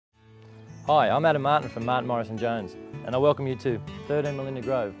Hi, I'm Adam Martin from Martin Morrison Jones, and I welcome you to 13 Melinda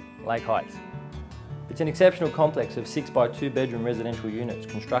Grove, Lake Heights. It's an exceptional complex of 6 by 2 bedroom residential units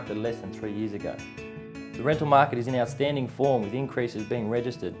constructed less than 3 years ago. The rental market is in outstanding form, with increases being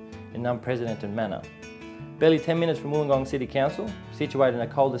registered in an unprecedented manner. Barely 10 minutes from Wollongong City Council, situated in a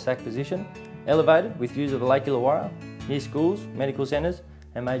cul-de-sac position, elevated with views of the Lake Illawarra, near schools, medical centres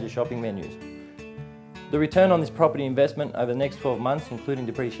and major shopping venues. The return on this property investment over the next 12 months, including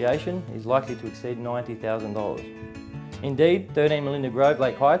depreciation, is likely to exceed $90,000. Indeed, 13 Melinda Grove,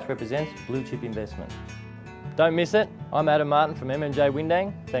 Lake Heights represents blue chip investment. Don't miss it. I'm Adam Martin from MMJ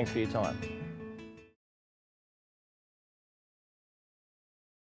Windang. Thanks for your time.